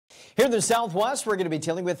Here in the Southwest, we're going to be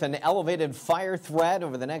dealing with an elevated fire threat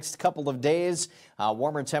over the next couple of days.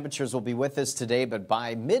 Warmer temperatures will be with us today, but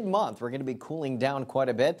by mid-month, we're going to be cooling down quite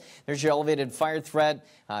a bit. There's your elevated fire threat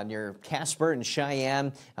near Casper and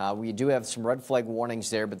Cheyenne. We do have some red flag warnings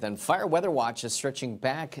there, but then fire weather watch is stretching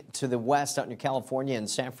back to the west out near California and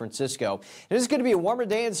San Francisco. It is going to be a warmer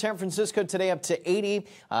day in San Francisco today, up to 80,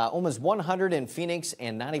 almost 100 in Phoenix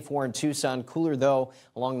and 94 in Tucson. Cooler, though,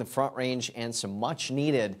 along the Front Range and some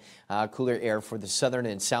much-needed cooler air for the southern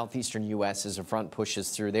and southeastern U.S. as the front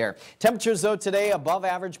pushes through there. Temperatures, though, today above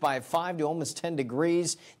average by 5 to almost 10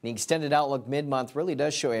 degrees. The extended outlook mid-month really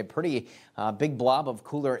does show a pretty big blob of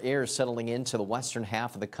cooler air settling into the western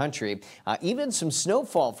half of the country. Even some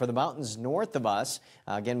snowfall for the mountains north of us.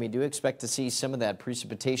 Again, we do expect to see some of that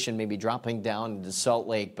precipitation maybe dropping down into Salt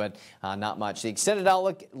Lake, but not much. The extended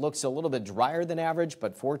outlook looks a little bit drier than average,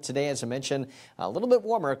 but for today, as I mentioned, a little bit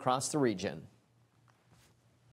warmer across the region.